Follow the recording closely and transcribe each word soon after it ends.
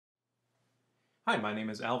Hi, my name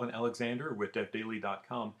is Alvin Alexander with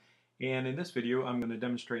DevDaily.com, and in this video I'm going to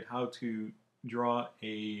demonstrate how to draw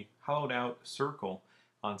a hollowed out circle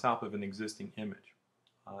on top of an existing image.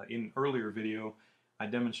 In an earlier video I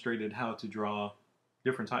demonstrated how to draw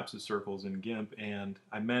different types of circles in Gimp, and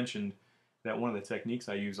I mentioned that one of the techniques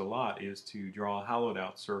I use a lot is to draw a hollowed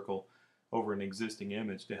out circle over an existing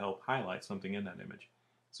image to help highlight something in that image.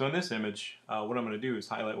 So in this image, what I'm going to do is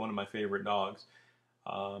highlight one of my favorite dogs.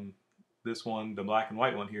 This one, the black and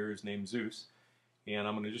white one here, is named Zeus, and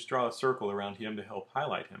I'm going to just draw a circle around him to help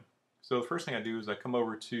highlight him. So the first thing I do is I come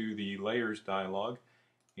over to the Layers dialog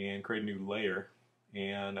and create a new layer,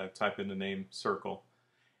 and I type in the name Circle.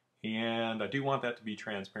 And I do want that to be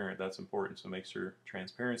transparent. That's important, so make sure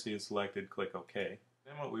transparency is selected, click OK.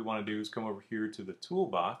 Then what we want to do is come over here to the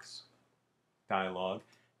Toolbox dialog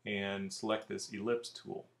and select this Ellipse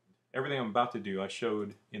tool. Everything I'm about to do I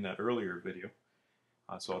showed in that earlier video.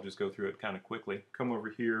 So I'll just go through it kind of quickly. Come over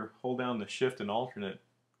here, hold down the Shift and Alternate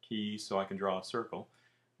keys so I can draw a circle.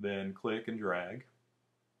 Then click and drag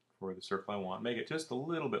for the circle I want. Make it just a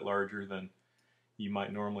little bit larger than you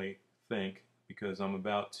might normally think, because I'm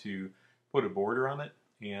about to put a border on it.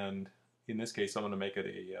 And in this case, I'm going to make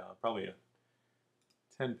it probably a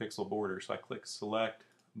 10 pixel border. So I click Select,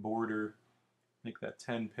 Border, make that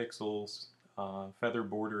 10 pixels. Feather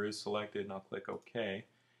border is selected, and I'll click OK.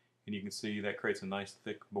 And you can see that creates a nice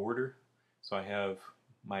thick border. So I have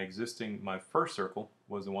my first circle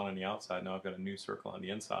was the one on the outside. Now I've got a new circle on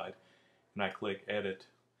the inside. And I click Edit,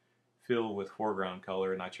 Fill with Foreground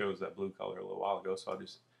Color, and I chose that blue color a little while ago, so I'll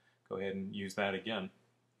just go ahead and use that again.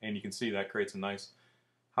 And you can see that creates a nice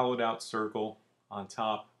hollowed out circle on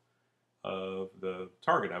top of the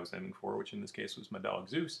target I was aiming for, which in this case was my dog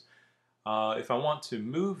Zeus. If I want to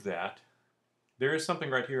move that, there is something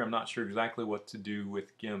right here I'm not sure exactly what to do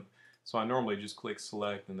with Gimp, so I normally just click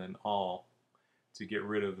Select and then All to get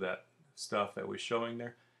rid of that stuff that was showing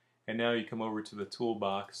there. And now you come over to the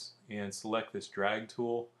toolbox and select this drag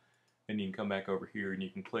tool, and you can come back over here and you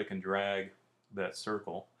can click and drag that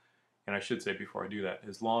circle. And I should say before I do that,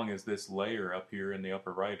 as long as this layer up here in the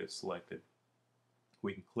upper right is selected,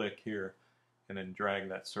 we can click here and then drag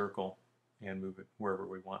that circle and move it wherever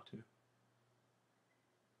we want to.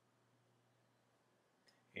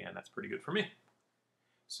 And that's pretty good for me.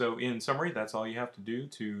 So in summary, that's all you have to do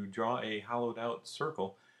to draw a hollowed out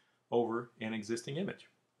circle over an existing image.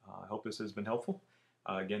 I hope this has been helpful.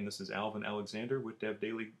 Again, this is Alvin Alexander with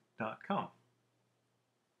DevDaily.com.